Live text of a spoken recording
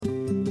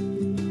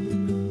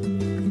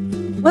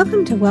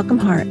Welcome to Welcome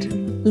Heart,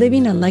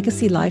 Living a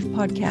Legacy Life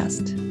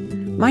podcast.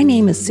 My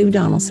name is Sue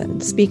Donaldson,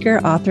 speaker,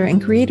 author,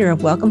 and creator of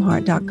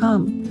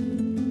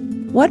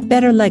WelcomeHeart.com. What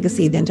better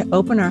legacy than to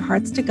open our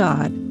hearts to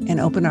God and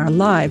open our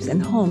lives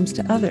and homes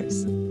to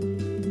others?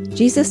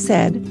 Jesus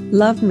said,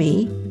 "Love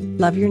me,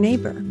 love your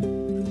neighbor."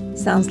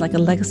 Sounds like a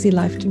legacy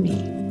life to me.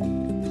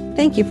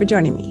 Thank you for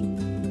joining me.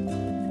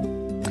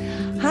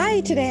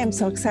 Hi, today I'm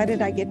so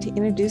excited I get to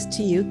introduce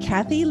to you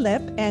Kathy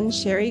Lipp and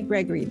Sherry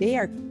Gregory. They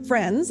are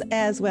friends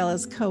as well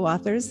as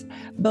co-authors,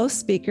 both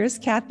speakers.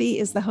 Kathy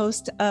is the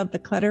host of the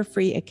Clutter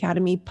Free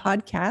Academy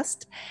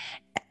podcast.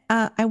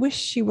 I wish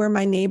she were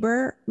my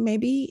neighbor.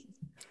 Maybe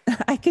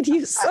I could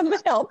use some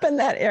help in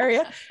that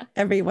area.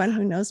 Everyone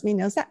who knows me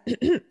knows that.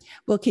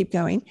 We'll keep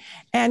going.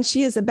 And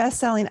she is a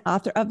best-selling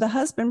author of The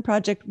Husband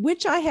Project,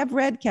 which I have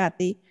read,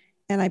 Kathy,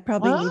 and I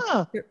probably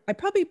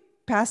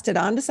passed it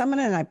on to someone,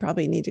 and I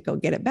probably need to go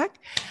get it back.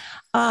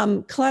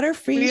 Clutter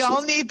Free. We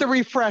all need the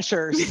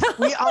refreshers.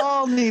 We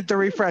all need the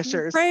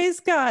refreshers.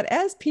 Praise God.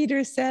 As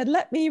Peter said,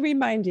 let me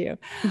remind you.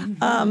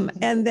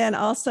 And then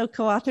also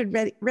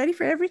co-authored Ready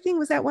for Everything.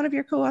 Was that one of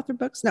your co-authored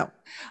books? No,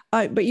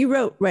 but you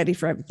wrote Ready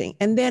for Everything.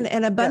 And then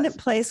An Abundant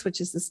Place, which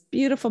is this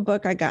beautiful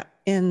book I got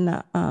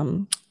in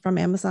from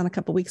Amazon a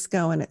couple weeks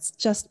ago, and it's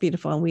just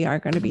beautiful. And we are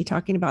going to be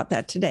talking about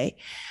that today.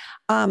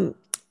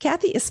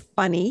 Kathy is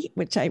funny,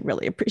 which I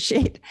really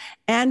appreciate,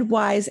 and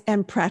wise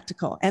and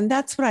practical. And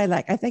that's what I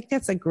like. I think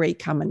that's a great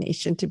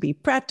combination, to be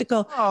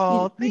practical.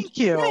 Oh, thank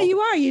you. Yeah, you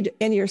are.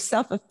 And you're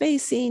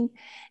self-effacing,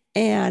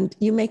 and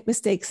you make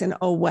mistakes, and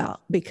oh, well,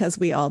 because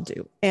we all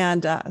do.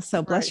 And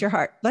so bless your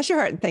heart. Bless your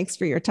heart. And thanks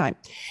for your time.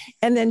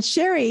 And then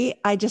Sherry,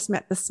 I just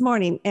met this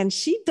morning, and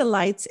she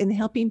delights in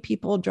helping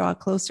people draw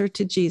closer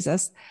to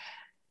Jesus.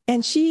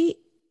 And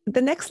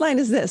the next line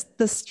is this: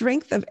 the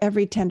strength of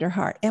every tender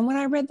heart. And when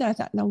I read that, I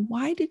thought, now,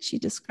 why did she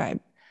describe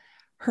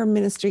her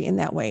ministry in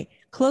that way?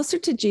 Closer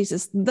to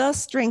Jesus, the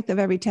strength of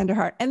every tender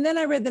heart. And then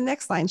I read the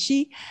next line.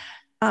 She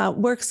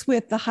works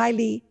with the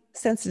highly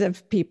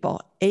sensitive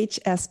people,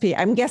 HSP.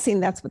 I'm guessing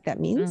that's what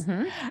that means.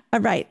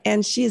 Mm-hmm. Right.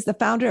 And she is the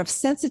founder of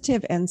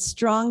Sensitive and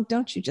Strong.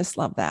 Don't you just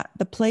love that?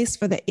 The place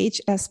for the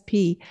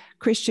HSP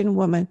Christian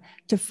woman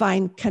to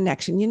find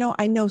connection. You know,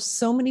 I know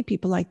so many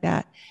people like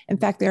that. In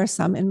fact, there are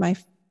some in my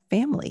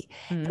family.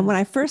 Mm-hmm. And when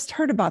I first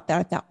heard about that,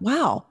 I thought,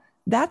 wow,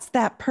 that's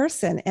that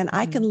person. And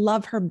I can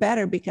love her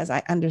better because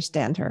I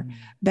understand her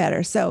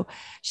better. So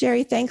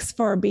Sherry, thanks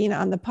for being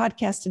on the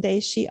podcast today.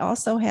 She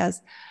also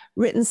has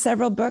written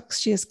several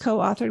books. She has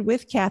co-authored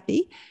with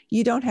Kathy,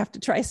 You Don't Have to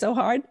Try So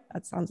Hard.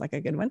 That sounds like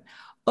a good one.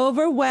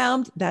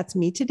 Overwhelmed, that's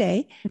me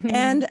today,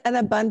 and An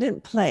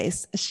Abundant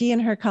Place. She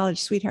and her college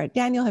sweetheart,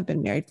 Daniel, have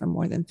been married for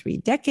more than 3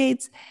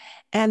 decades,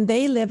 and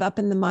they live up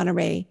in the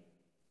Monterey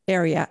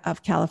area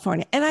of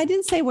California. And I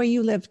didn't say where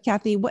you live,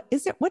 Kathy.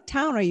 What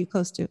town are you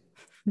close to?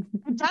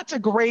 That's a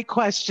great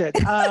question.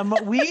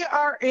 We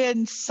are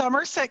in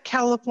Somerset,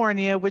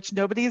 California, which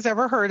nobody's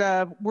ever heard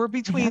of. We're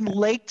between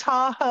Lake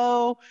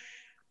Tahoe,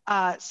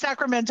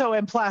 Sacramento,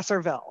 and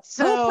Placerville.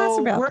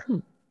 So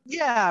Placerville.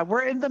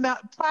 We're in the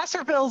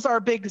Placerville's our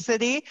big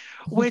city,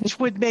 which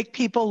would make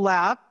people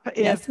laugh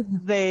if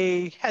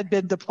they had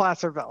been to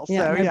Placerville.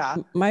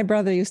 My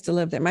brother used to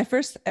live there. My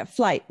first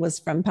flight was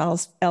from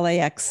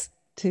LAX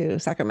to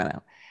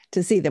Sacramento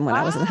to see them when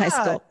I was in high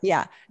school.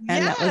 Yeah.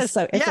 And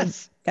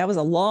that was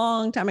a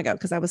long time ago,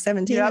 because I was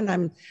 17 and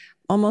I'm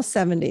almost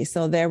 70.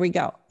 So there we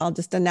go. I'll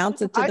just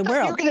announce it to the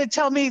world. You were going to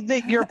tell me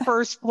that your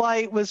first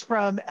flight was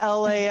from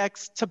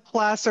LAX to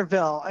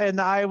Placerville. And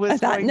I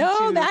thought,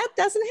 that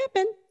doesn't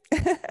happen.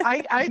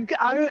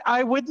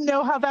 I wouldn't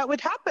know how that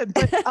would happen,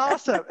 but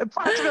awesome.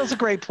 Placerville's a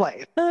great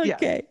place.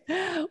 Okay.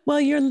 Yeah.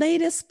 Well, your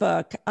latest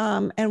book,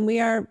 and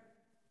we are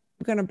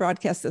going to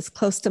broadcast this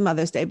close to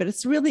Mother's Day, but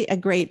it's really a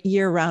great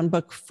year-round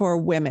book for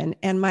women.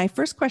 And my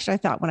first question I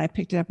thought when I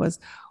picked it up was,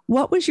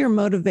 what was your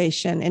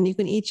motivation? And you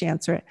can each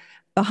answer it,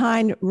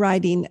 behind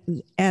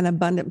writing An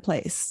Abundant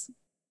Place.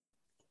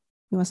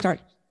 You want to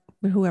start?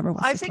 Whoever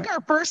wants to start. I think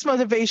our first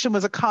motivation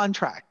was a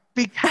contract,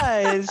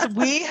 because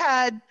we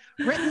had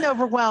written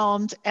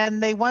Overwhelmed,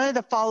 and they wanted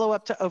a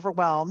follow-up to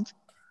Overwhelmed.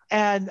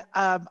 And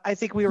I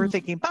think we were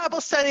thinking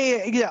Bible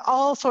study,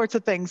 all sorts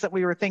of things that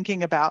we were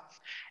thinking about.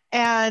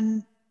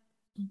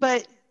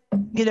 But,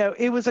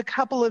 it was a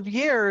couple of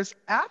years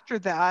after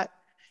that,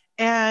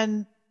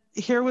 and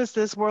here was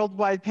this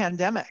worldwide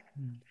pandemic.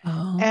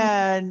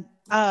 And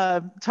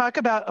talk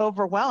about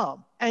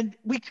overwhelm. And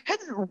we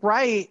couldn't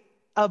write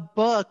a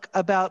book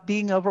about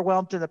being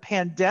overwhelmed in a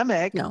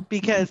pandemic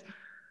because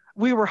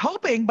we were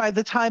hoping by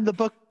the time the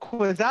book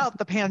was out,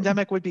 the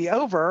pandemic would be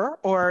over,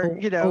 or,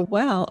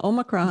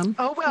 Omicron.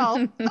 Oh,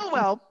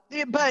 well.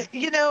 But,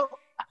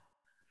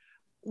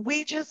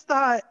 we just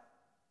thought,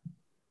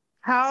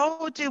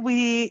 how do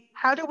we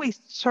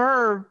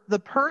serve the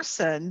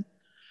person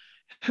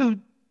who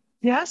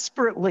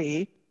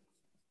desperately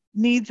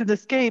needs an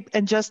escape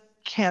and just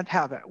can't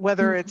have it,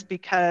 whether it's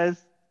because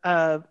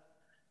of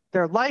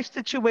their life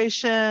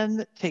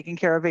situation, taking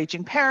care of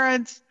aging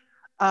parents,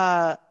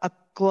 a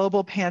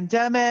global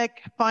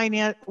pandemic,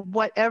 finance,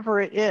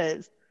 whatever it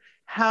is.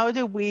 how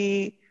do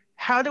we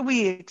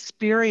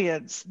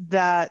experience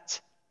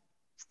that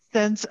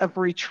sense of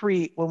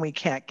retreat when we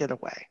can't get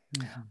away?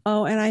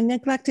 Oh, and I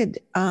neglected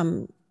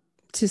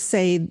to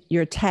say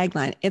your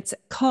tagline. It's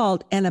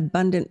called An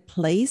Abundant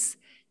Place,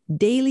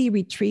 Daily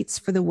Retreats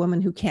for the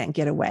Woman Who Can't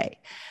Get Away.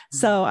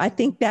 So I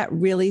think that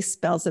really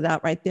spells it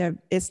out right there.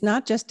 It's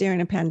not just during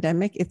a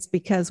pandemic. It's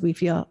because we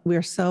feel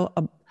we're so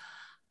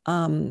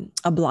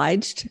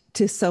obliged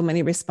to so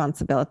many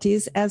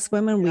responsibilities as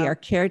women. Yeah. We are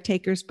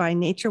caretakers by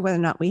nature, whether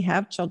or not we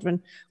have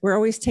children. We're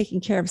always taking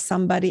care of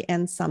somebody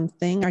and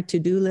something. Our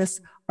to-do lists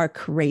are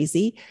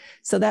crazy.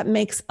 So that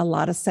makes a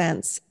lot of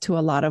sense to a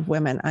lot of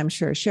women, I'm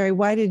sure. Sherry,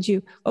 what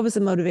was the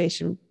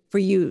motivation for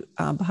you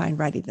behind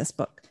writing this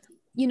book?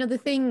 You know, the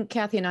thing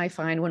Kathy and I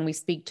find when we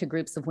speak to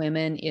groups of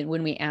women,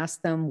 when we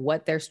ask them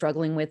what they're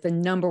struggling with, the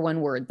number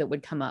one word that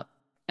would come up,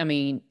 I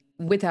mean,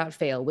 without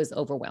fail, was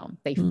overwhelmed.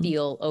 They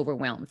feel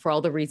overwhelmed for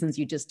all the reasons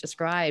you just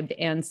described.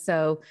 And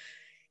so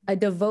a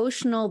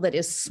devotional that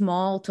is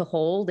small to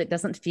hold, it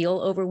doesn't feel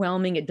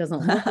overwhelming. It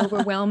doesn't look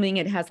overwhelming.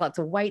 It has lots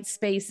of white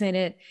space in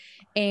it,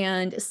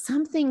 and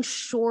something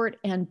short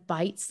and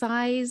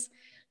bite-sized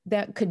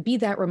that could be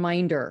that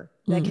reminder,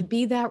 that could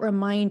be that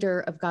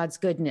reminder of God's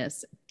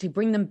goodness, to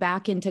bring them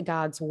back into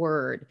God's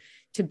word,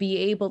 to be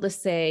able to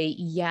say,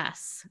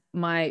 yes,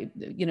 my,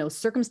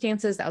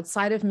 circumstances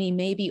outside of me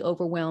may be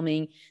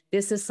overwhelming.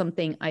 This is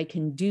something I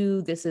can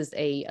do. This is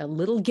a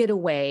little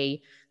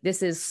getaway.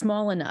 This is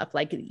small enough.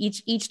 Like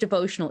each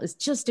devotional is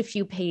just a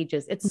few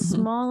pages. It's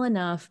small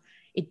enough.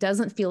 It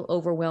doesn't feel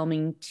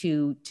overwhelming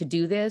to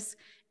do this.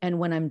 And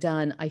when I'm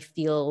done, I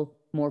feel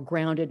more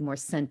grounded, more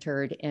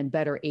centered, and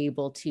better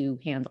able to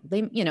handle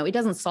them. It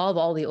doesn't solve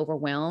all the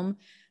overwhelm,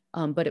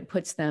 but it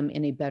puts them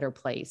in a better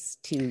place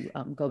to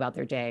go about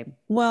their day.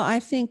 Well,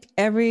 I think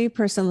every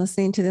person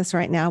listening to this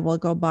right now will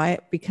go by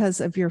it because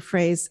of your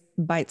phrase,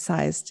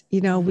 bite-sized.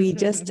 We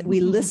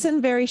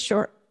listen very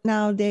short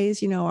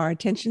nowadays. Our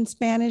attention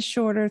span is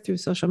shorter through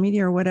social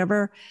media or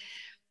whatever,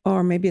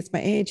 or maybe it's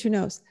my age, who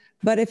knows?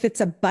 But if it's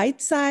a bite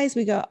size,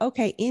 we go,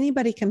 okay,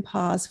 anybody can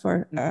pause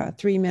for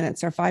 3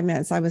 minutes or 5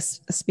 minutes. I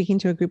was speaking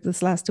to a group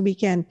this last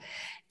weekend,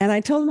 and I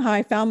told them how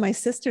I found my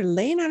sister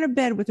laying on her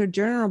bed with her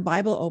journal or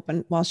Bible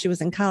open while she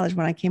was in college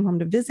when I came home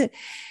to visit.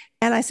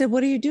 And I said,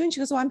 what are you doing? She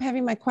goes, well, I'm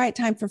having my quiet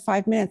time for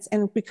 5 minutes.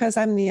 And because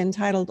I'm the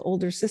entitled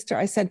older sister,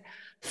 I said,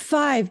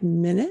 5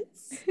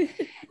 minutes?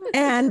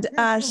 And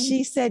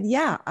she said,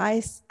 yeah, I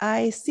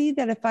see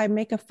that if I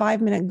make a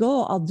 5-minute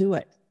goal, I'll do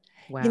it.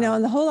 Wow.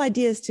 And the whole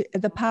idea is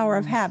the power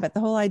of habit, the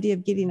whole idea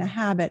of getting a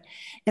habit.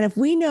 And if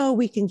we know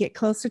we can get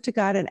closer to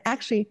God, and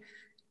actually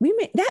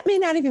that may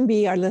not even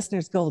be our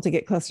listeners' goal to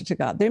get closer to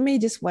God. They may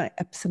just want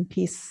some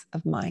peace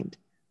of mind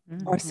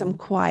or some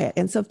quiet.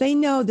 And so if they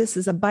know this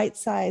is a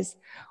bite-sized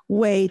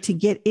way to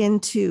get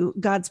into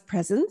God's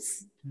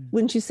presence,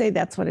 wouldn't you say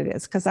that's what it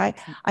is? Because I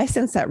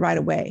sense that right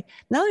away.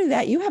 Not only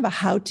that, you have a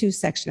how-to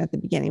section at the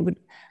beginning.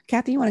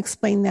 Kathy, you want to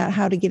explain that,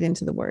 how to get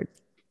into the word?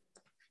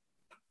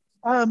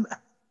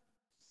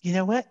 You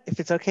know what?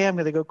 If it's okay, I'm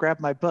going to go grab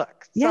my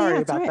book.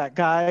 Sorry about that,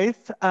 guys.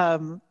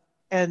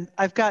 And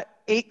I've got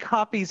 8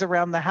 copies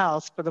around the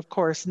house, but of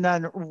course,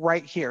 none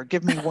right here.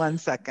 Give me 1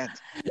 second.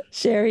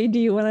 Sherry, do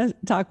you want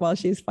to talk while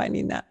she's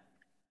finding that?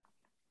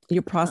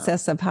 Your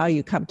process of how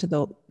you come to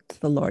the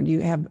Lord.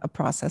 You have a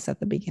process at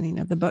the beginning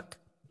of the book.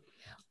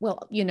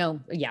 Well,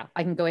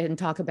 I can go ahead and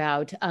talk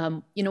about,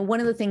 one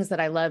of the things that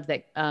I love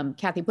that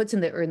Kathy puts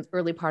in the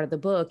early part of the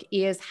book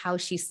is how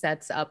she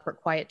sets up her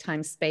quiet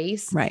time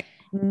space. Right.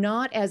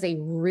 Not as a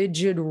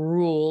rigid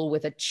rule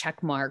with a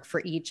check mark for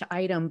each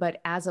item,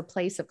 but as a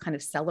place of kind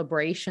of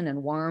celebration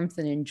and warmth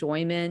and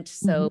enjoyment.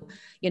 So,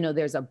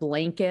 there's a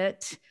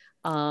blanket,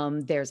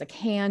 there's a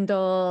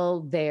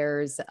candle,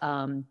 there's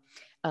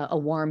a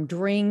warm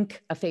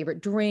drink, a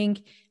favorite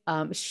drink.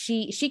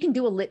 She can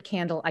do a lit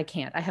candle. I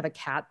can't. I have a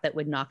cat that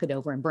would knock it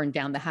over and burn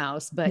down the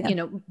house. But,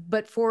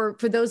 but for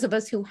those of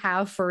us who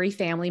have furry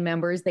family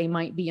members, they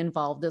might be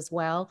involved as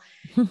well.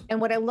 And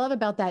what I love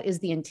about that is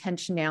the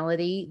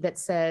intentionality that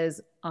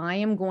says, I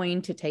am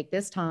going to take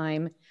this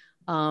time.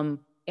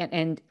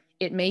 And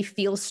it may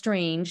feel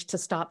strange to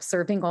stop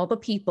serving all the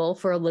people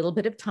for a little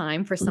bit of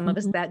time. For some of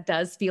us, that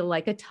does feel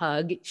like a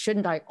tug.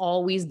 Shouldn't I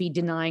always be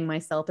denying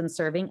myself and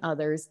serving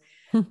others?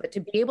 But to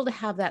be able to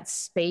have that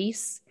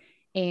space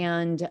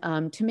and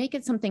to make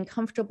it something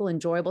comfortable,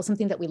 enjoyable,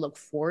 something that we look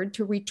forward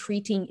to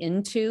retreating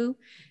into.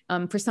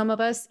 For some of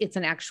us, it's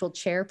an actual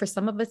chair. For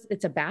some of us,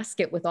 it's a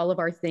basket with all of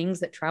our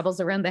things that travels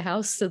around the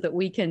house so that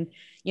we can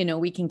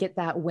get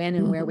that when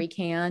and where we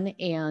can.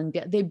 And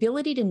the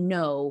ability to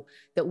know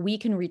that we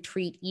can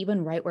retreat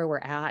even right where we're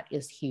at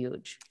is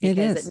huge.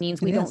 Because it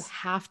means we don't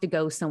have to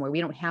go somewhere.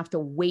 We don't have to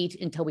wait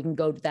until we can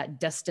go to that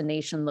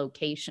destination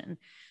location,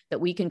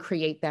 that we can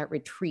create that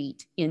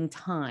retreat in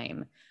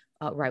time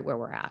right where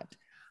we're at.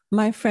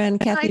 My friend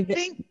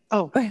Kathy.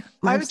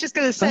 I was just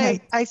going to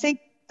say, I think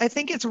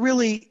it's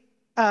really,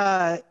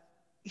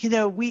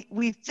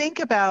 we think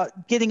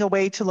about getting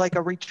away to like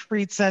a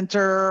retreat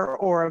center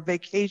or a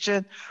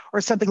vacation or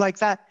something like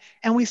that,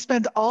 and we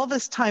spend all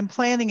this time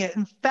planning it.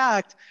 In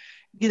fact,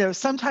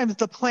 sometimes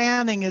the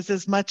planning is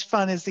as much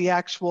fun as the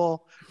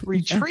actual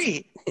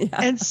retreat. Yeah.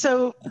 And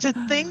so to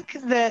think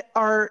that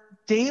our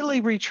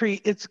daily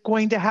retreat, it's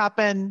going to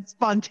happen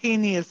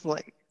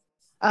spontaneously,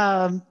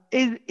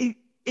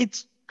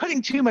 it's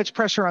putting too much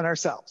pressure on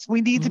ourselves.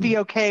 We need to be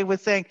okay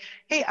with saying,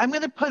 hey, I'm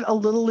going to put a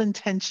little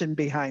intention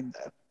behind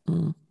this.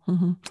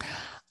 Mm-hmm.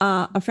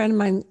 A friend of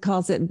mine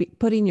calls it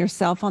putting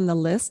yourself on the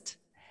list.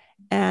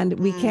 And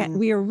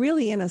we are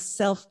really in a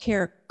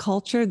self-care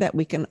culture that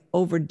we can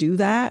overdo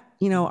that.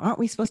 Aren't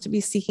we supposed to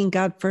be seeking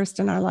God first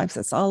in our lives?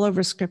 That's all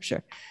over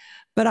scripture.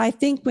 But I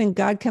think when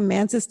God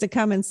commands us to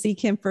come and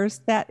seek him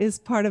first, that is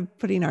part of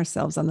putting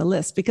ourselves on the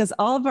list, because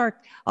all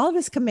of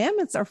his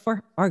commandments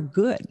are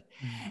good.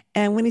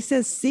 And when he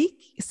says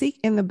seek,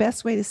 and the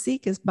best way to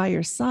seek is by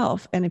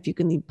yourself. And if you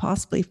can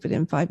possibly fit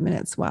in 5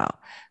 minutes, wow.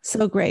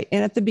 So great.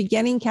 And at the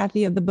beginning,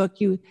 Kathy, of the book,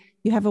 you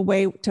have a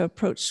way to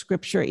approach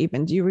scripture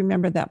even. Do you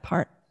remember that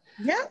part?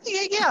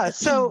 Yeah.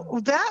 So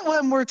that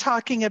one, we're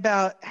talking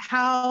about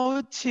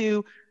how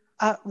to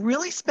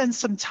really spend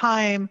some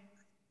time,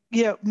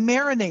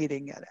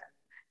 marinating in it.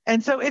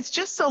 And so it's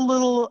just a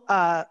little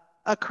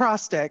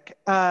acrostic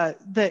that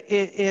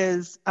it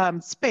is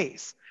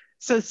space.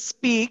 So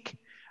speak.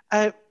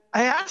 I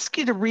ask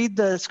you to read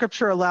the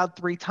scripture aloud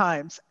 3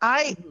 times.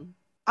 I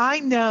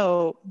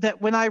know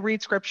that when I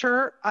read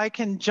scripture, I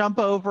can jump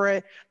over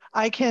it.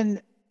 I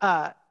can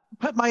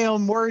put my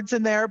own words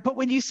in there. But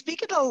when you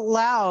speak it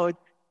aloud,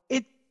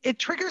 it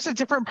triggers a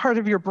different part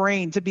of your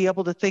brain to be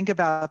able to think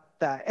about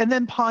that and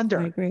then ponder.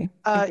 I agree.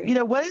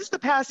 What does the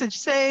passage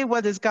say? Why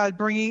is God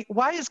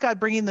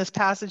bringing this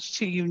passage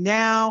to you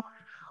now?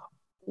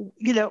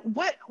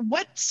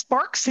 What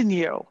sparks in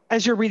you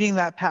as you're reading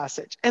that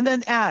passage? And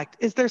then act.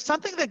 Is there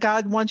something that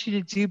God wants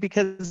you to do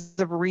because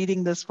of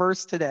reading this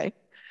verse today?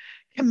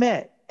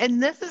 Commit.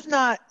 And this is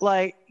not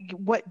like,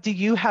 what do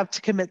you have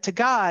to commit to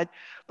God?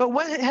 But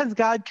what has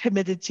God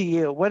committed to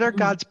you? What are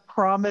God's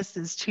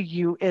promises to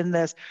you in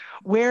this?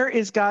 Where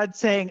is God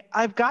saying,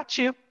 I've got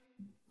you.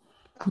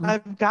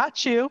 I've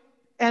got you.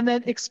 And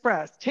then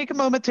express. Take a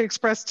moment to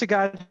express to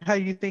God how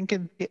you think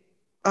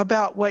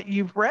about what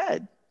you've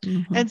read.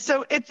 And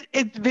so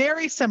it's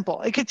very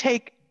simple. It could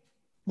take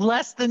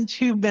less than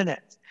 2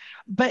 minutes,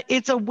 but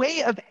it's a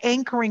way of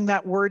anchoring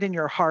that word in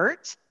your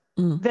heart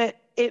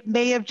that it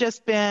may have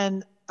just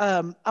been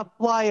a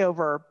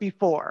flyover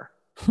before.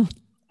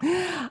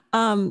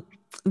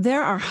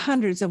 There are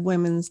hundreds of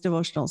women's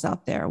devotionals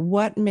out there.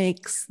 What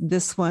makes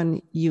this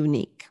one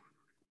unique?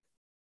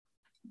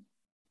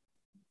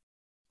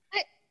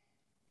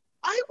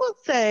 I will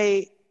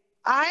say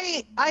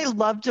I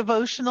love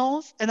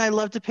devotionals, and I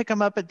love to pick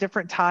them up at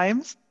different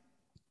times.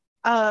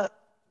 I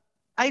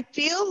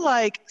feel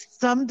like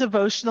some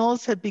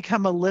devotionals have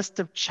become a list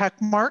of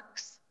check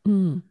marks,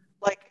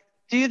 like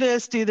do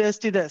this, do this,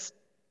 do this.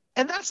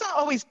 And that's not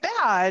always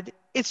bad.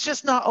 It's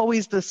just not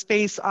always the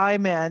space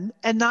I'm in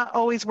and not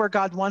always where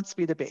God wants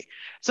me to be.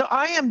 So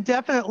I am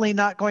definitely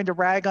not going to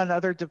rag on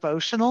other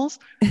devotionals,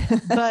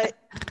 but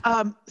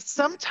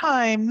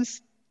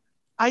sometimes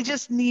I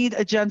just need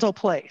a gentle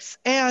place.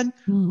 And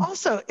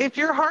also, if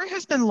your heart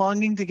has been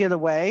longing to get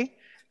away,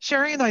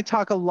 Sherry and I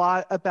talk a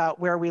lot about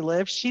where we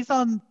live. She's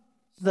on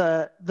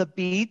the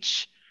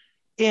beach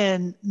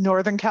in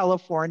Northern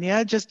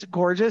California, just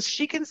gorgeous.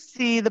 She can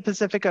see the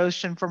Pacific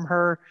Ocean from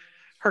her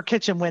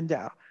kitchen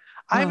window.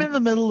 I'm in the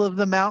middle of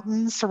the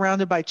mountains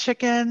surrounded by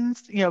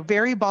chickens,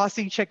 very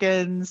bossy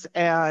chickens,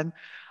 and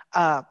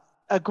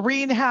a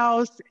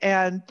greenhouse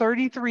and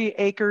 33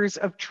 acres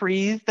of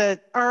trees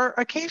that are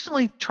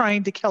occasionally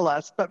trying to kill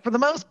us, but for the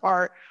most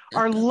part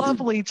are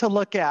lovely to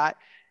look at.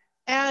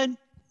 And,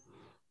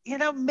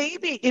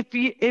 maybe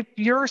if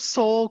your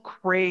soul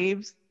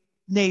craves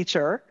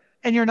nature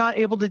and you're not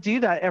able to do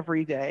that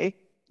every day,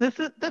 this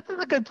is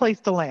a good place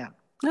to land.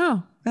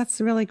 Oh, that's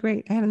really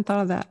great. I hadn't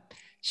thought of that.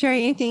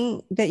 Sherry,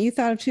 anything that you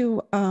thought of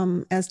too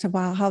as to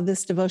how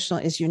this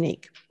devotional is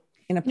unique?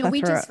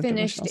 We just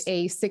finished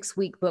a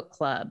 6-week book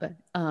club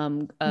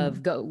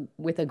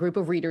with a group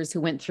of readers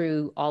who went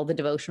through all the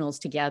devotionals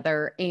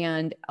together.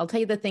 And I'll tell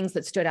you the things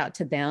that stood out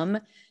to them.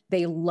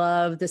 They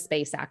love the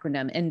SPACE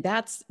acronym. And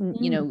that's,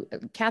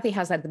 Kathy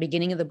has that at the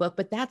beginning of the book,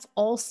 but that's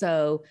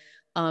also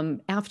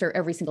after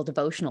every single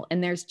devotional.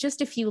 And there's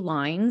just a few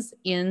lines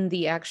in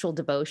the actual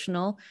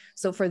devotional.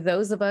 So for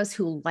those of us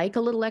who like a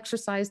little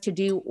exercise to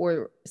do,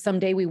 or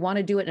someday we want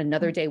to do it,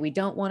 another day we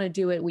don't want to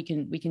do it, we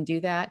can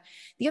do that.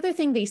 The other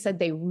thing they said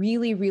they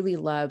really, really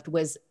loved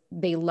was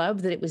they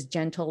loved that it was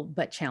gentle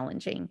but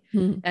challenging.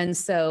 And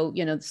so,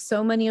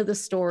 so many of the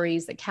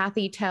stories that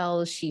Kathy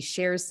tells, she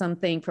shares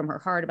something from her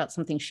heart about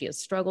something she has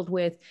struggled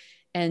with,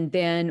 and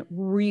then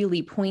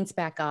really points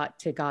back out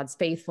to God's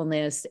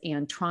faithfulness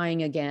and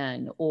trying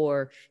again,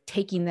 or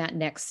taking that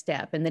next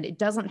step. And that it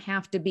doesn't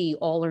have to be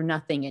all or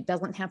nothing. It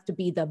doesn't have to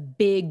be the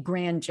big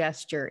grand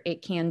gesture.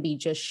 It can be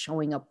just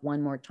showing up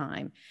one more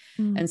time.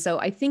 And so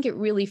I think it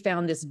really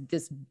found this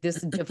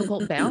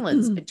difficult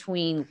balance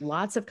between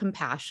lots of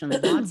compassion,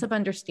 lots of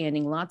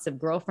understanding, lots of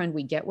girlfriend,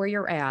 we get where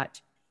you're at,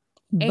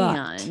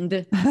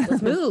 and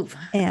let's move.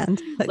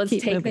 And let's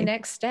take moving. the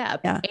next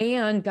step. Yeah.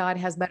 And God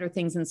has better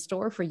things in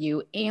store for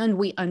you. And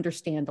we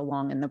understand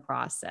along in the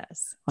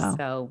process. Wow.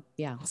 So,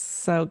 yeah.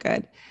 So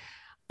good.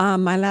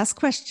 My last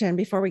question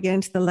before we get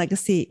into the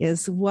legacy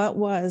is, what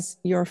was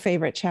your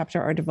favorite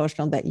chapter or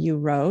devotional that you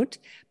wrote?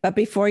 But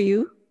before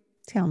you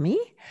tell me,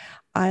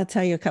 I'll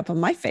tell you a couple of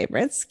my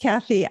favorites.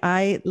 Kathy,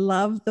 I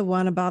love the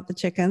one about the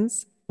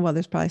chickens. Well,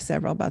 there's probably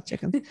several about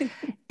chickens.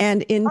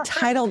 And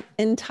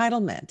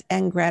entitlement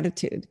and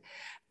gratitude.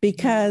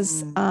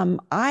 Because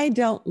I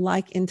don't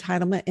like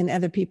entitlement in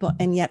other people.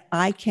 And yet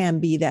I can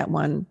be that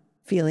one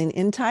feeling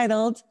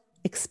entitled,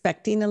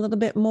 expecting a little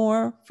bit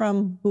more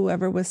from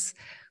whoever's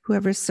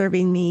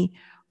serving me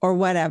or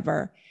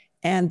whatever.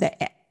 And the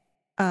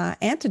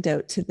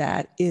antidote to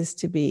that is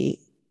to be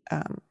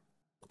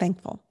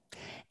thankful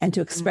and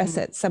to express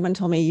it. Someone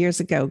told me years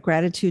ago,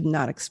 gratitude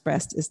not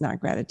expressed is not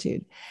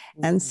gratitude.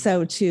 And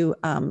so to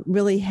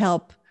really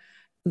help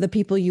the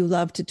people you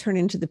love to turn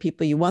into the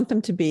people you want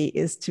them to be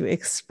is to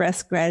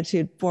express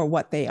gratitude for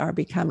what they are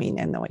becoming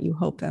and what you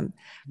hope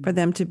for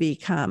them to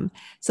become.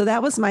 So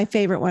that was my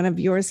favorite one of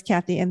yours,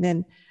 Kathy. And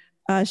then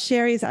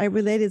Sherry's, I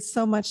related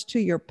so much to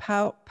your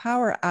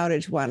power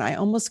outage one. I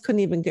almost couldn't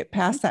even get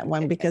past that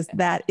one because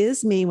that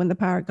is me when the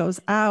power goes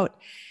out.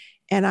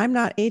 And I'm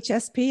not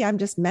HSP, I'm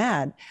just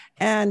mad.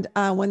 And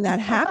when that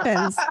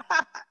happens,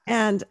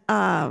 and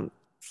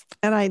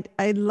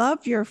I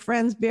love your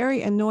friend's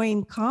very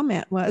annoying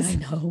comment was, I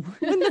know.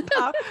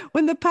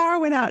 when the power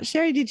went out.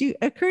 Sherry, did you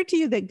occur to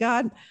you that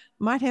God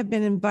might have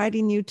been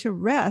inviting you to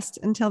rest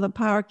until the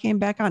power came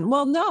back on?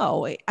 Well,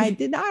 no, it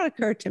did not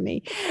occur to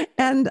me.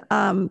 And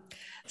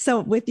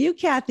so with you,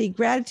 Kathy,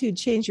 gratitude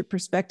changed your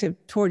perspective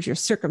towards your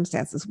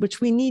circumstances,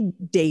 which we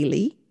need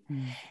daily.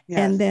 Yes.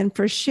 And then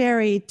for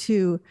Sherry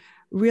to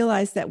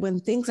realize that when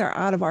things are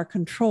out of our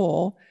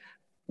control,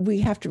 we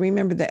have to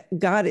remember that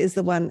God is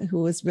the one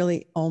who is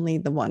really only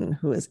the one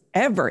who is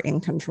ever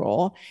in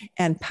control,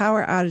 and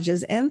power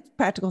outages and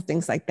practical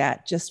things like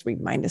that just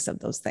remind us of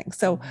those things.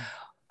 So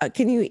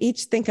can you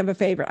each think of a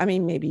favorite? I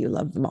mean, maybe you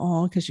love them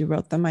all because you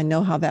wrote them. I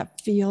know how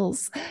that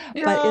feels,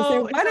 but is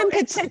there one in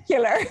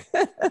particular?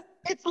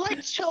 It's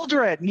like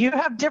children. You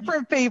have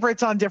different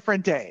favorites on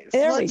different days.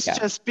 Let's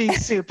just be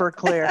super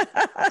clear.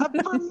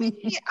 For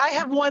me, I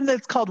have one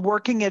that's called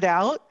Working It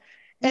Out,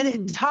 and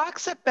it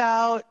talks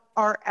about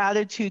our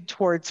attitude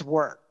towards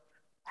work.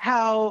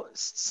 How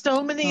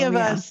so many of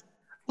us,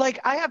 like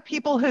I have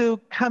people who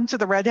come to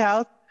the Red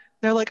House,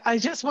 they're like, I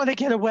just want to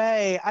get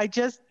away.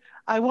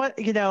 I want,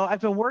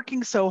 I've been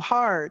working so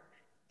hard.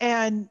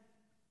 And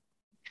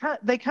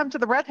they come to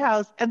the Red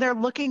House and they're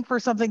looking for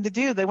something to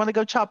do. They want to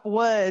go chop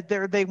wood.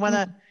 They want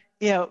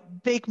to,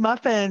 bake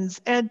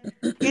muffins. And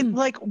it's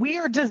like, we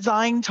are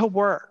designed to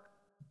work,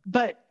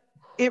 but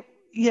it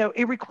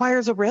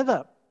requires a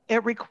rhythm.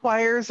 It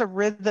requires a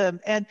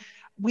rhythm. And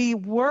we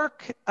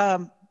work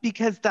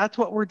because that's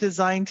what we're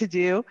designed to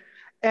do.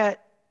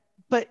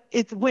 But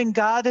it's when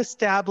God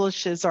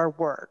establishes our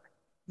work,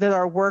 that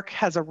our work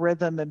has a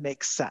rhythm and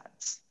makes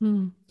sense.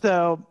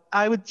 So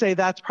I would say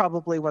that's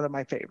probably one of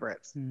my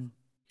favorites.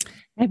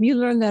 Have you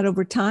learned that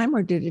over time,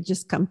 or did it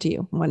just come to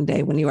you one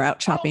day when you were out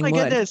chopping wood? Oh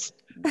my goodness.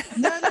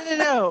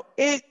 No.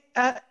 It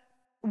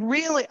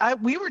really,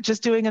 we were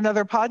just doing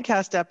another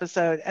podcast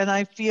episode, and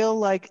I feel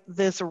like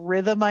this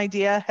rhythm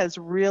idea has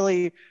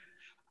really,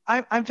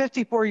 I'm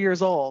 54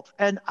 years old,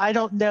 and I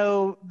don't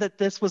know that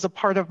this was a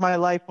part of my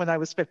life when I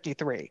was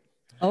 53.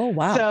 Oh,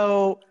 wow.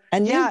 So a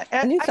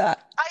new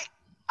thought.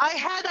 I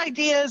had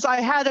ideas,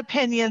 I had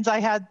opinions, I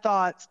had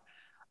thoughts,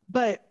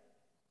 but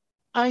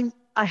I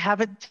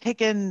haven't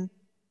taken,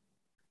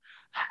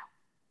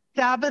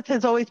 Sabbath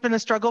has always been a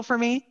struggle for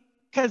me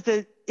because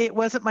it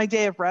wasn't my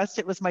day of rest.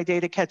 It was my day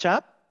to catch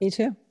up. Me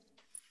too.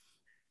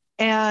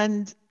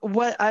 And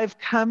what I've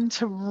come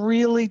to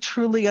really,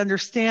 truly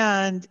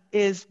understand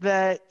is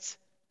that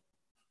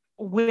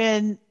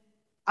when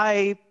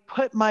I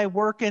put my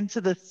work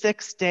into the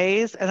 6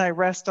 days and I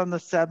rest on the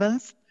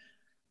 7th,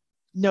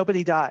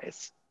 nobody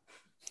dies.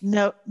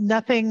 No,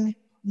 nothing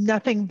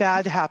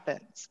bad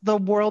happens. The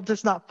world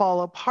does not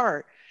fall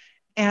apart.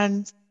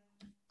 And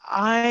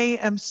I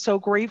am so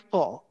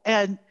grateful.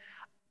 And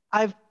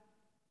I've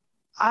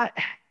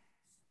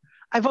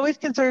always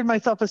considered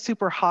myself a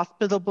super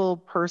hospitable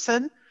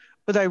person,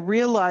 but I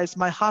realized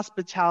my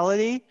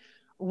hospitality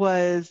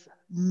was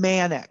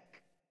manic.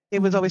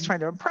 It was always trying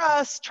to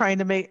impress, trying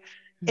to make,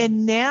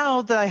 and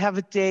now that I have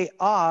a day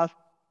off,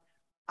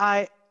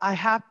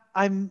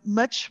 I'm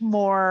much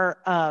more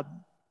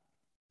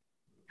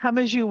come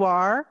as you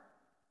are,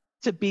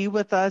 to be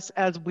with us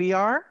as we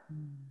are.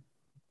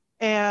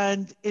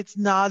 And it's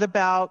not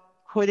about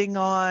putting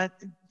on,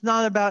 it's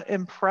not about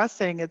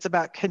impressing, it's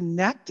about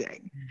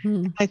connecting.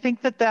 I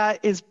think that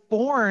is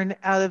born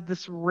out of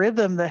this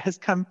rhythm that has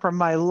come from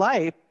my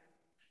life,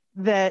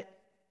 that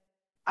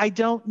I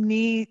don't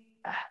need.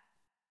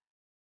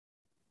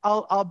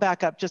 I'll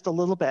back up just a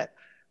little bit.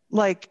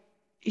 Like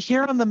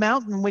here on the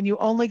mountain, when you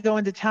only go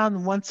into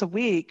town once a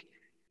week,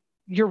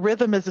 your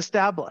rhythm is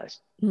established.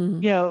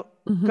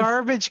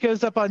 garbage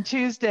goes up on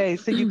Tuesday.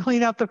 So you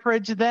clean out the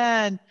fridge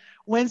then.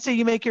 Wednesday,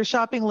 you make your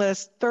shopping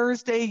list.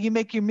 Thursday, you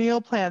make your meal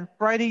plan.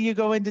 Friday, you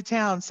go into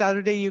town.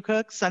 Saturday, you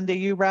cook. Sunday,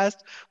 you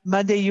rest.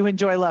 Monday, you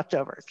enjoy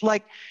leftovers.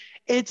 Like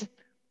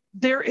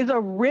there is a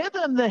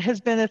rhythm that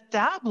has been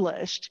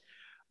established,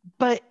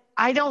 but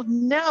I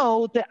don't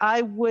know that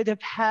I would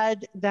have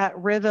had that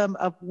rhythm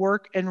of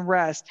work and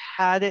rest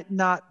had it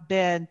not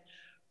been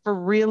for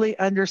really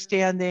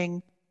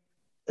understanding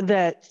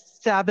that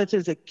Sabbath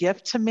is a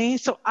gift to me.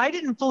 So I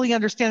didn't fully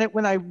understand it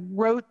when I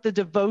wrote the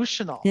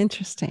devotional.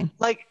 Interesting.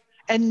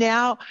 And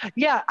now,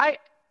 I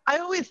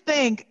always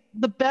think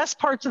the best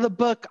parts of the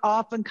book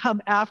often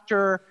come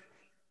after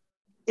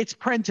it's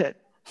printed.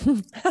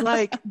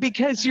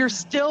 Because you're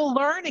still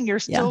learning, you're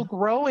still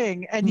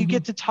growing, and you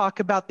get to talk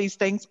about these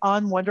things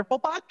on wonderful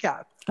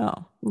podcasts.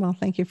 Oh, well,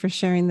 thank you for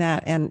sharing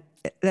that. And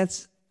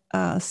that's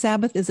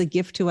Sabbath is a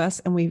gift to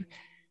us, and we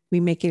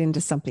make it into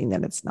something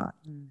that it's not.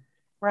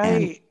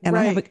 Right. And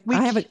right.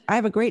 I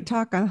have a great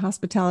talk on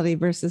hospitality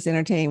versus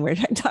entertaining where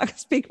I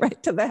speak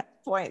right to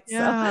that point.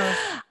 Yeah.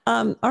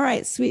 So, all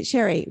right, sweet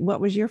Sherry, what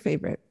was your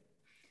favorite?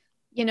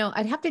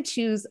 I'd have to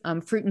choose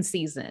Fruit and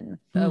Season,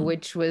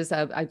 which was,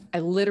 I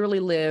literally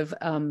live,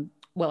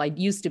 I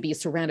used to be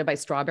surrounded by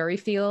strawberry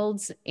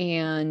fields,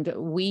 and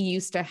we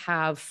used to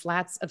have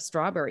flats of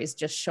strawberries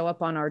just show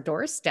up on our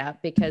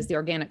doorstep because the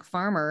organic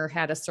farmer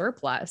had a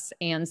surplus.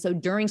 And so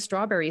during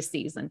strawberry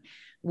season,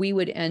 we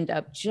would end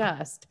up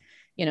just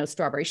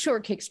strawberry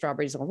shortcake,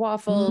 strawberries and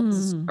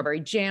waffles, strawberry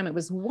jam. It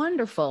was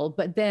wonderful.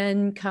 But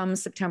then come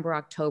September,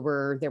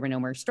 October, there were no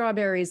more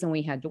strawberries and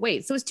we had to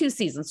wait. So it was 2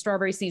 seasons,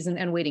 strawberry season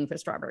and waiting for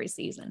strawberry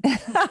season.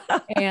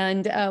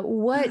 And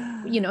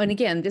and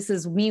again, this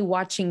is me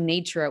watching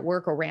nature at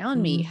work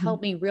around me,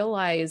 help me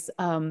realize,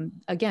 to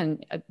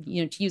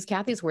use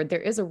Kathy's word,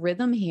 there is a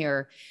rhythm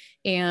here.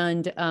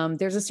 And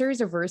there's a series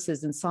of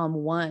verses in Psalm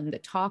 1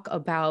 that talk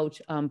about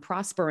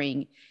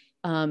prospering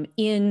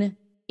in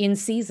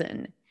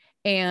season.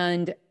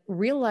 And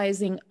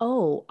realizing,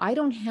 I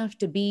don't have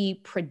to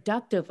be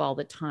productive all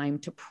the time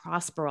to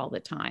prosper all the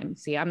time.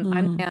 See,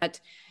 I'm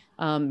at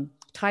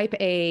type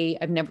A.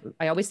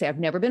 I always say I've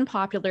never been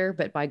popular,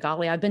 but by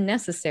golly, I've been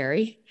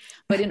necessary.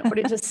 But in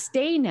order to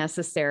stay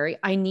necessary,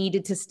 I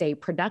needed to stay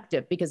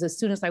productive, because as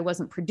soon as I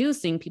wasn't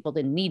producing, people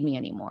didn't need me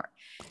anymore.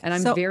 And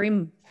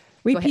I'm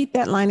repeat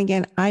that line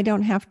again. I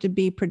don't have to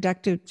be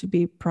productive to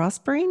be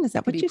prospering. Is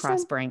that what you said?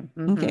 Prospering.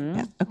 Okay.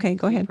 Yeah. Okay.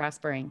 Go ahead.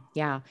 Prospering.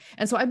 Yeah.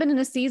 And so I've been in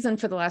a season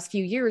for the last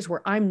few years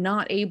where I'm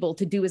not able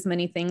to do as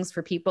many things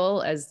for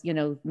people as,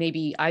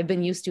 maybe I've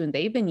been used to and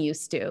they've been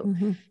used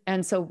to.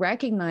 And so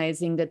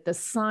recognizing that the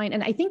sign,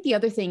 and I think the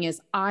other thing is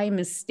I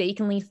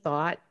mistakenly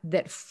thought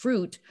that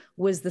fruit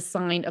was the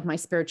sign of my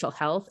spiritual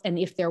health. And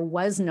if there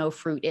was no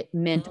fruit, it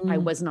meant I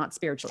was not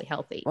spiritually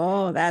healthy.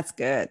 Oh, that's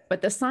good.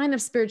 But the sign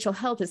of spiritual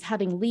health is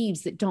having leaves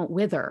that don't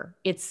wither.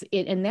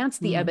 And that's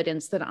the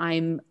evidence that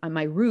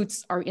my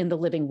roots are in the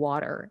living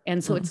water.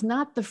 And so it's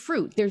not the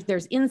fruit.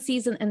 There's in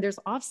season and there's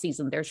off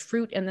season. There's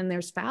fruit and then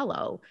there's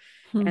fallow,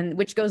 and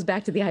which goes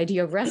back to the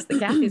idea of rest that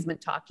Kathy's been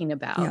talking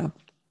about. Yeah.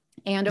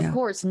 And of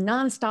course,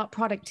 nonstop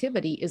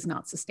productivity is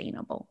not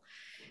sustainable.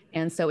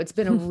 And so it's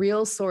been a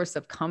real source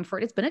of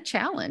comfort. It's been a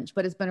challenge,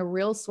 but it's been a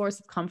real source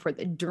of comfort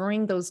that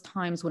during those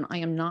times when I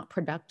am not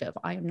productive,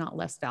 I am not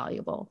less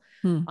valuable.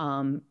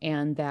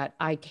 And that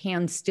I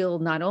can still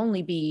not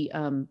only be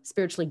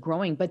spiritually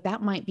growing, but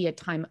that might be a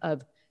time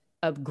of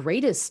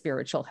greatest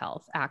spiritual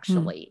health,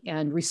 actually,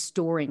 and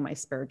restoring my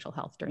spiritual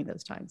health during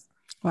those times.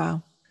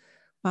 Wow.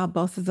 Wow.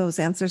 Both of those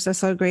answers are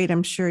so great.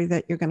 I'm sure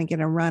that you're going to get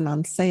a run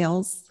on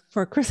sales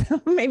for Christmas,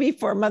 maybe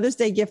for a Mother's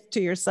Day gift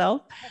to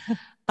yourself.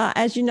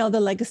 As you know,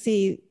 the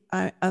legacy,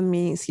 my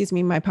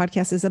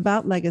podcast is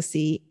about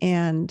legacy.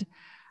 And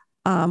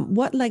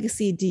what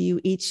legacy do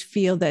you each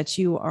feel that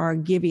you are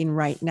giving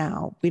right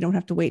now? We don't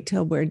have to wait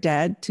till we're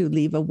dead to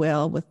leave a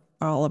will with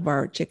all of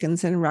our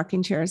chickens and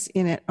rocking chairs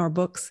in it, or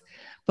books.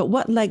 But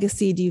what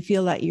legacy do you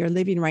feel that you're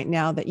living right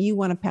now that you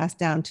want to pass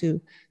down to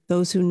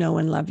those who know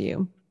and love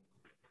you?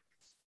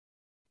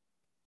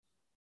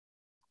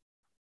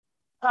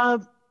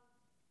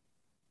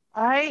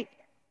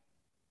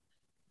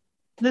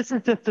 This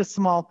is just a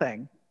small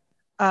thing.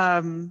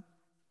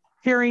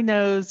 Carrie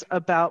knows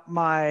about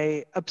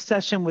my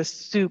obsession with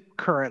soup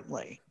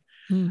currently,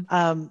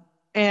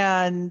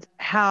 and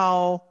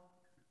how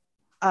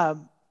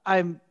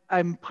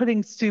I'm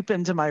putting soup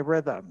into my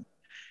rhythm.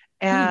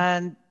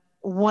 And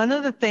one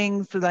of the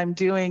things that I'm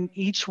doing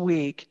each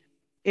week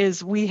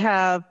is we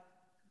have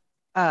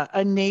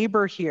a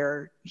neighbor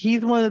here.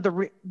 He's one of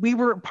we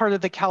were part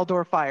of the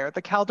Caldor Fire.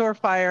 The Caldor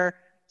Fire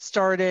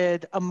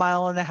started 1.5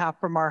 miles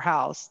from our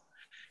house.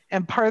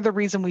 And part of the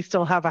reason we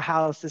still have a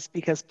house is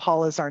because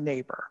Paul is our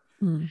neighbor.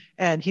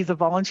 And he's a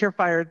volunteer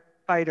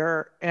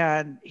firefighter,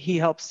 and he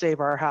helps save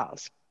our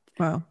house.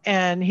 Wow.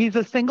 And he's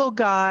a single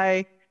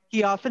guy.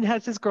 He often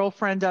has his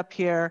girlfriend up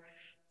here.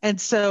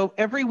 And so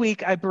every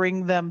week I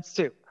bring them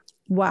soup.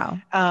 Wow.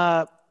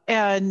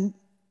 And,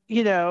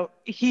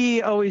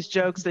 he always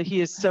jokes that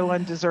he is so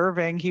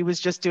undeserving. He was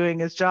just doing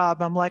his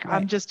job. I'm like, right.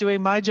 I'm just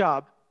doing my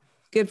job.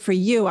 good for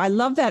you. I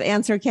love that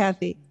answer,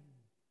 Kathy.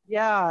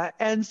 Yeah.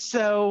 And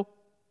so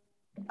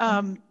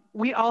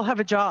we all have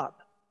a job.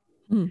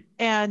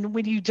 And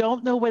when you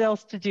don't know what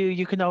else to do,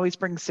 you can always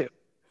bring soup.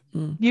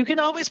 You can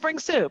always bring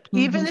soup,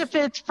 even if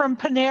it's from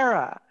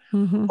Panera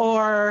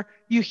or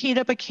you heat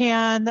up a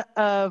can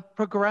of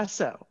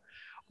Progresso.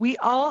 We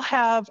all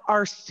have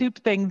our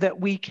soup thing that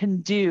we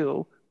can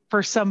do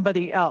for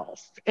somebody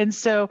else. And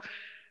so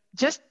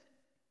just,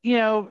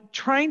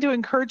 trying to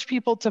encourage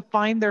people to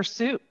find their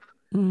soup.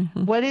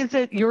 What is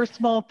it, your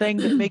small thing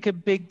that make a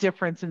big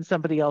difference in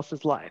somebody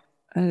else's life?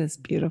 That is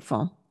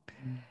beautiful.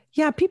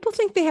 Yeah, people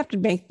think they have to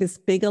make this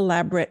big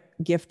elaborate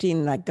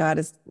gifting, like God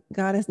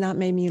has not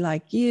made me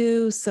like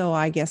you, so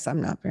I guess I'm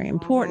not very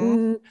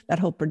important. That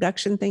whole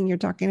production thing you're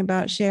talking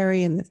about,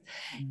 Sherry, and this,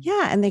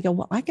 and they go,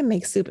 well, I can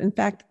make soup. In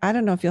fact, I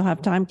don't know if you'll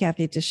have time,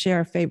 Kathy, to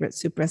share a favorite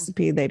soup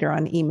recipe later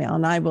on email,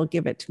 and I will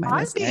give it to my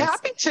listeners. I'd be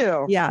happy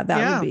to. Yeah,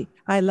 that would be.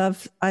 I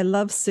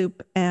love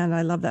soup, and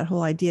I love that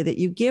whole idea that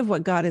you give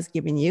what God has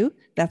given you.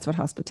 That's what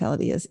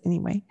hospitality is,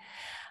 anyway.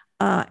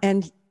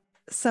 And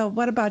so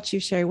what about you,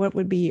 Sherry? What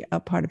would be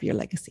a part of your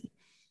legacy?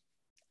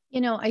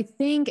 I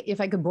think if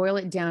I could boil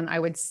it down, I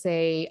would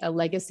say a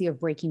legacy of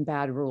breaking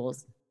bad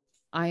rules.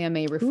 I am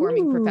a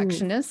reforming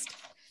perfectionist,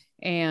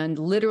 and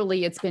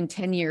literally it's been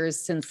 10 years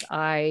since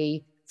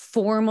I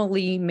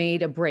formally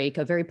made a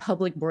very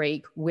public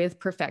break with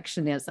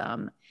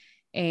perfectionism.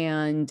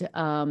 And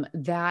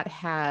that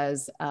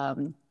has,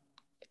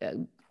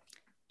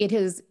 it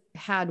has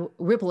had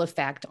ripple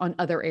effect on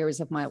other areas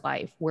of my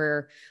life,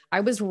 where I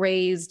was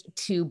raised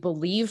to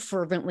believe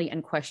fervently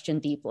and question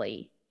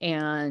deeply.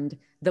 And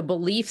the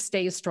belief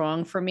stays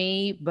strong for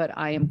me, but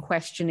I am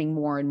questioning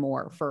more and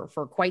more. For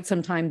quite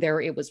some time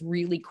there, it was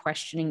really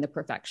questioning the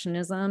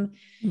perfectionism.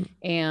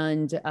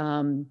 And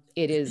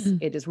it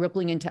is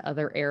rippling into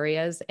other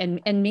areas.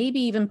 And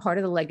maybe even part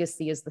of the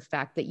legacy is the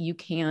fact that you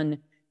can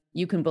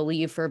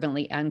believe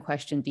fervently and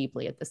question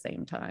deeply at the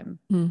same time.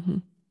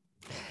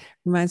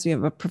 Reminds me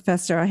of a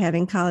professor I had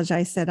in college.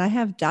 I said, I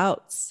have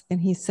doubts.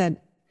 And he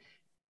said,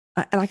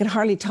 and I could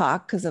hardly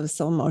talk because I was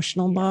so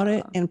emotional about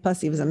it. And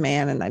plus he was a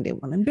man and I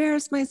didn't want to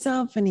embarrass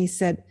myself. And he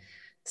said,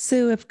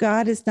 Sue, if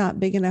God is not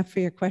big enough for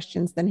your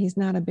questions, then he's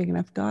not a big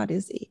enough God,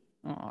 is he?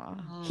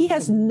 He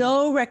has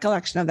no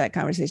recollection of that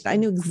conversation. I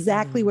knew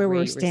exactly where we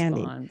were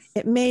standing. Response.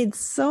 It made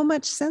so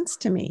much sense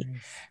to me.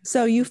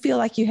 So you feel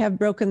like you have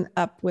broken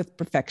up with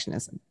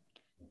perfectionism?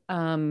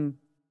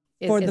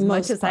 For as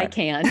much as I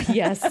can,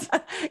 yes.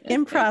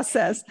 In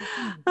process.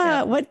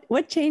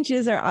 What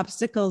changes or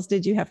obstacles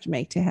did you have to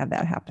make to have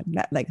that happen,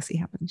 that legacy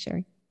happen,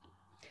 Sherry?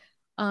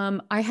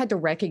 I had to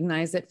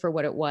recognize it for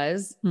what it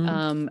was.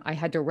 I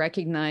had to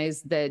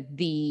recognize that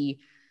the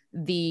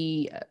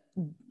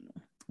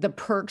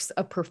perks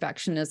of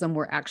perfectionism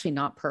were actually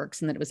not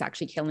perks, and that it was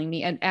actually killing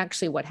me. And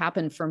actually what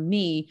happened for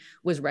me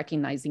was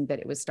recognizing that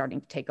it was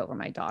starting to take over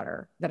my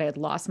daughter, that I had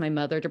lost my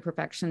mother to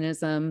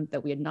perfectionism,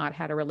 that we had not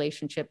had a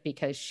relationship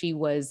because she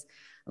was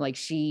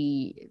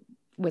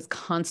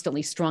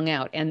constantly strung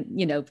out. And,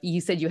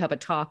 you said you have a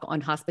talk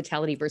on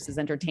hospitality versus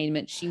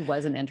entertainment. She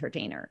was an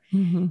entertainer.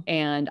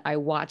 And I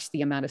watched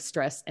the amount of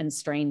stress and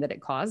strain that it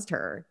caused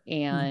her.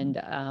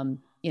 And,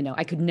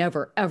 I could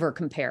never, ever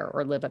compare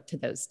or live up to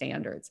those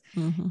standards.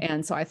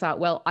 And so I thought,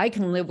 well, I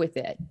can live with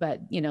it.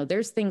 But,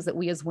 there's things that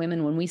we as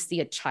women, when we see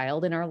a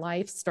child in our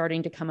life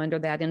starting to come under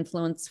that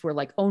influence, we're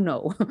like, oh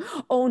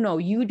no,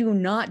 you do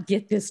not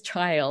get this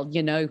child.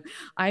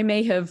 I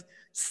may have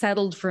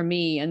settled for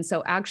me. And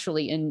so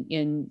actually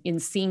in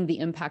seeing the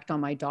impact on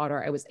my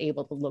daughter, I was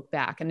able to look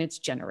back, and it's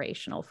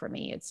generational for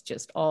me. It's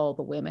just all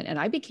the women. And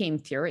I became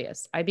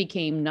furious. I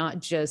became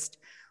not just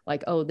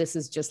like, oh, this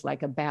is just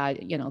like a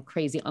bad,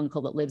 crazy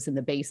uncle that lives in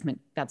the basement.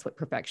 That's what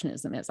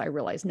perfectionism is. I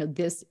realized, no,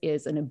 this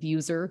is an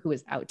abuser who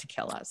is out to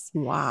kill us.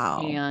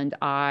 Wow. And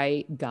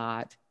I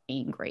got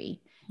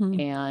angry.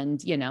 And,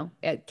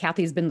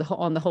 Kathy's been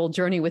on the whole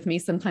journey with me.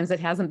 Sometimes it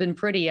hasn't been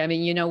pretty. I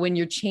mean, when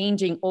you're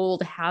changing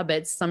old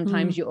habits,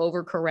 sometimes you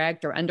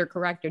overcorrect or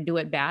undercorrect or do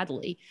it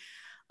badly.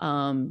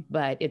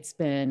 But it's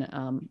been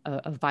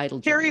a vital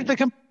journey.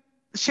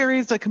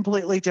 Sherry's a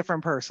completely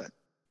different person.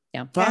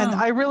 Yeah. Wow. And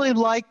I really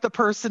liked the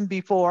person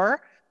before,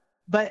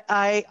 but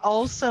I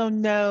also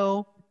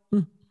know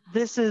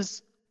this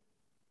is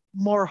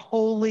more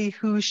wholly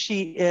who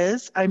she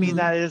is. I mean,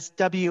 that is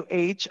WHO.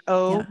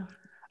 Yeah.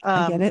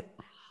 I get it.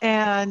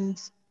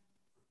 And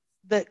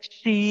that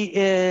she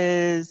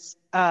is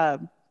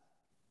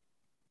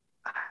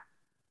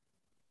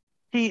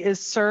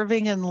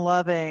serving and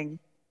loving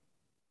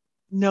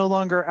no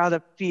longer out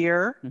of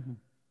fear,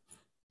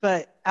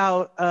 but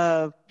out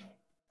of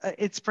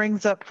it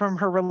springs up from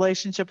her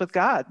relationship with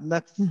God. And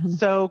that's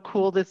so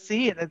cool to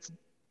see. And it's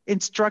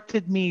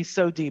instructed me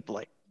so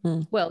deeply.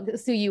 Well,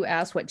 so you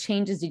asked, what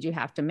changes did you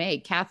have to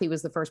make? Kathy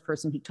was the first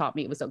person who taught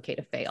me it was okay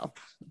to fail.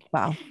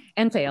 Wow.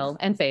 And fail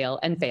and fail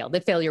and fail. The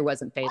failure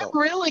wasn't fatal. I'm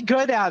really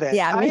good at it.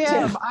 Yeah, me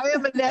too. I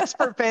am an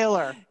expert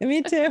failer.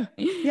 Me too.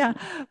 Yeah.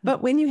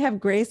 But when you have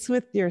grace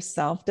with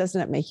yourself, doesn't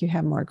it make you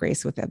have more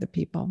grace with other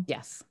people?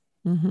 Yes.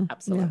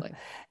 Absolutely. Yeah.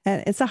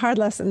 And it's a hard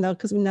lesson though,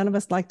 because none of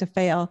us like to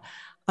fail.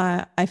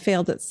 I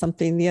failed at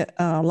something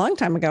a long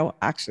time ago,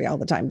 actually all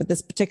the time, but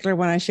this particular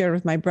one I shared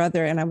with my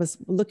brother, and I was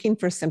looking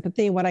for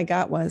sympathy. What I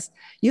got was,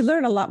 you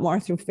learn a lot more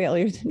through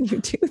failure than you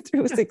do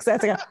through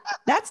success. I go,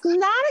 that's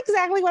not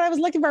exactly what I was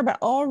looking for, but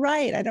all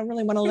right, I don't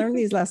really want to learn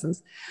these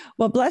lessons.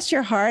 Well, bless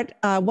your heart.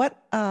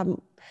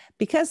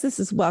 Because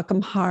this is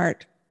Welcome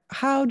Heart,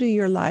 how do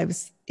your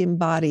lives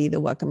embody the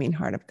welcoming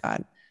heart of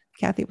God?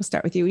 Kathy, we'll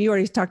start with you. You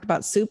already talked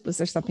about soup. Was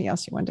there something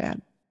else you wanted to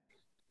add?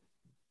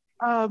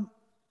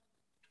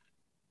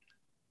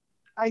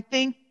 I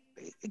think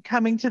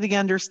coming to the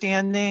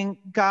understanding,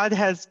 God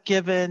has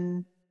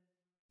given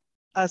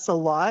us a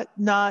lot,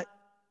 not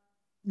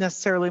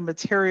necessarily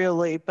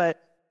materially,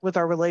 but with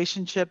our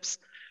relationships,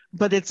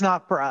 but it's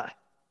not for us.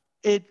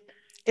 It's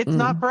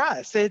not for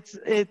us.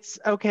 It's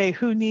okay,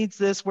 who needs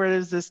this? Where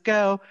does this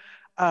go?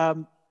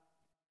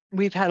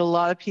 We've had a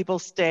lot of people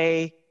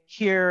stay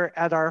here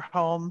at our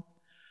home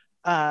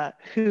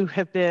who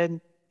have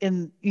been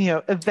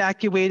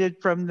evacuated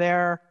from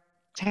their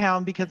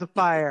town because of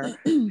fire,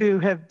 who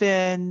have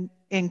been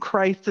in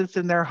crisis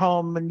in their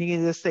home and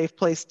needed a safe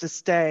place to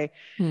stay.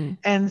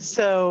 And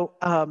so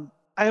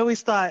I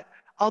always thought,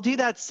 I'll do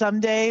that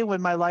someday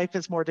when my life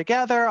is more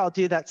together. I'll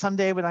do that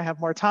someday when I have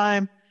more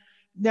time.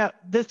 No,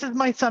 this is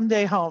my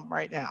someday home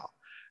right now.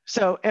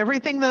 So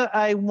everything that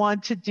I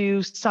want to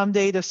do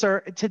someday to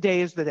serve, today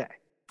is the day.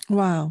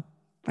 Wow.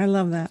 I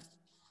love that.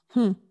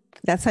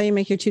 That's how you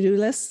make your to-do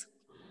list?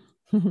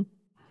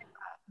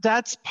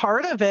 That's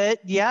part of it.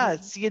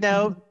 Yes.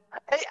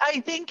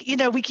 I think,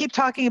 we keep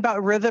talking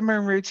about rhythm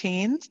and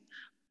routines,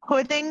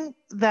 putting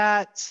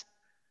that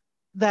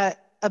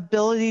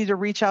ability to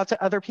reach out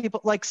to other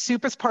people, like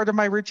soup is part of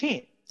my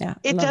routine. Yeah.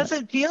 It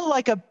doesn't feel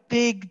like a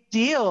big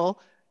deal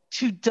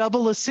to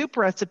double a soup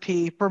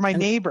recipe for my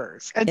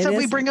neighbors. And so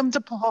we bring them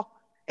to Paul.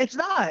 It's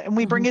not. And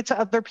we bring it to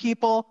other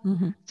people.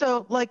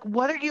 So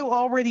what are you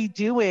already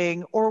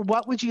doing, or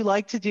what would you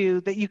like to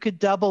do that you could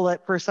double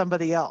it for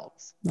somebody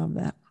else? Love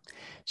that.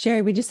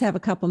 Sherry, we just have a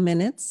couple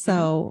minutes.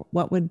 So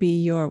what would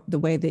be the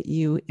way that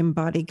you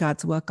embody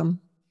God's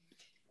welcome?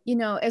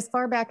 As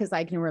far back as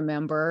I can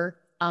remember,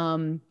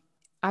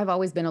 I've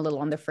always been a little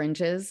on the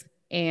fringes.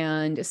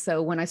 And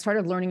so when I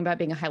started learning about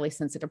being a highly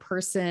sensitive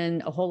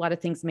person, a whole lot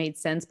of things made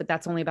sense, but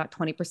that's only about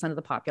 20% of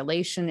the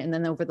population. And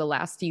then over the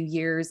last few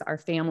years, our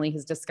family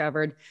has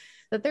discovered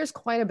that there's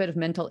quite a bit of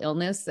mental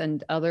illness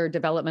and other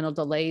developmental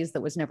delays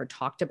that was never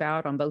talked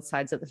about on both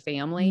sides of the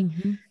family.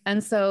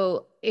 And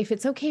so if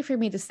it's okay for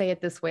me to say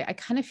it this way, I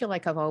kind of feel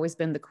like I've always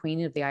been the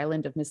queen of the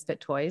island of misfit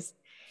toys.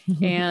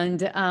 And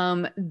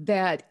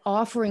that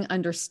offering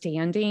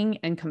understanding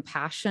and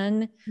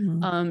compassion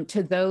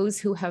to those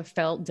who have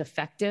felt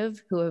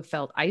defective, who have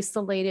felt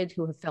isolated,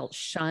 who have felt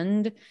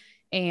shunned,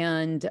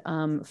 and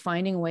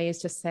finding ways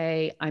to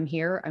say, I'm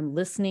here, I'm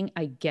listening,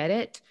 I get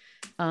it.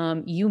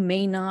 You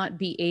may not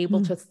be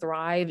able to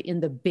thrive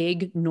in the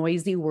big,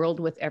 noisy world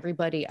with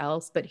everybody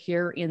else, but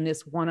here in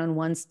this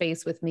one-on-one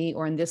space with me,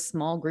 or in this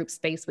small group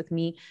space with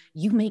me,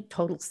 you make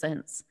total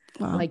sense.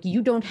 Wow. Like,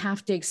 you don't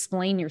have to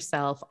explain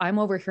yourself. I'm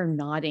over here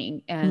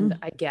nodding and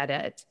I get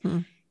it.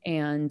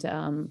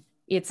 And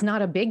it's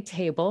not a big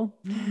table,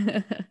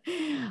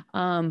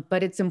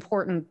 but it's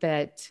important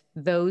that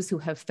those who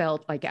have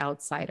felt like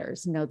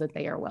outsiders know that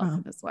they are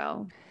welcome as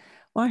well.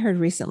 Well, I heard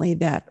recently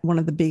that one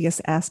of the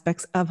biggest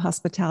aspects of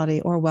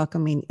hospitality or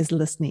welcoming is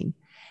listening.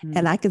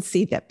 And I can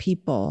see that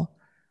people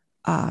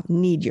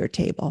need your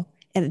table.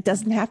 And it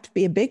doesn't have to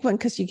be a big one,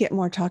 because you get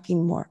more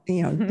talking more,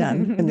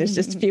 done. And there's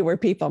just fewer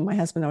people. My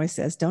husband always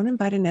says, don't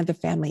invite another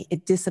family.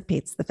 It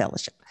dissipates the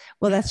fellowship.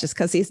 Well, that's just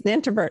because he's an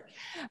introvert.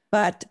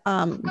 But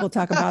we'll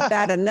talk about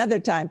that another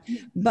time.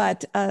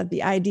 But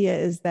the idea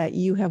is that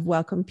you have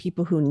welcomed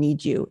people who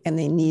need you, and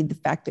they need the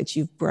fact that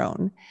you've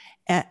grown,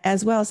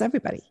 as well as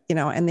everybody,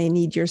 and they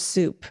need your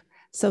soup.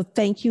 So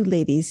thank you,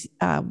 ladies.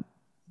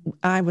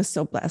 I was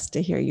so blessed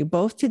to hear you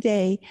both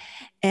today,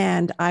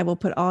 and I will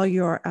put all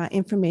your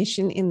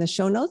information in the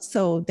show notes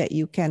so that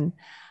you can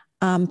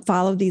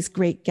follow these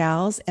great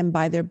gals and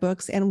buy their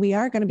books. And we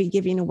are going to be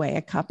giving away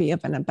a copy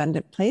of An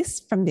Abundant Place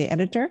from the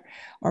editor,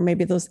 or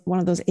maybe one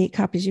of those 8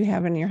 copies you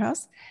have in your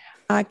house,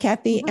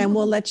 Kathy, and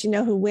we'll let you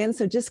know who wins.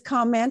 So just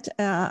comment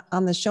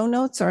on the show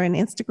notes or on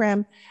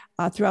Instagram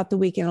throughout the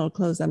week, and it'll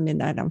close on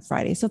midnight on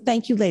Friday. So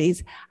thank you,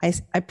 ladies. I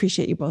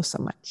appreciate you both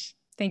so much.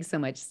 Thanks so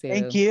much, Sue.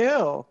 Thank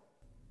you.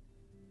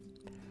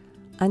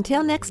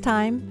 Until next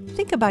time,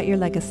 think about your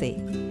legacy,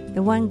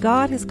 the one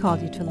God has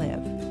called you to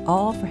live,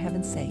 all for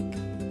heaven's sake.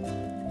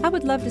 I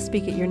would love to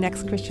speak at your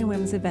next Christian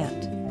Women's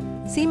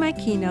event. See my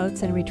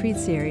keynotes and retreat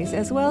series,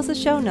 as well as the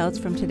show notes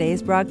from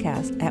today's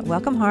broadcast at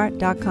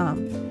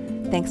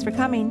welcomeheart.com. Thanks for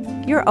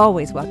coming. You're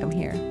always welcome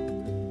here.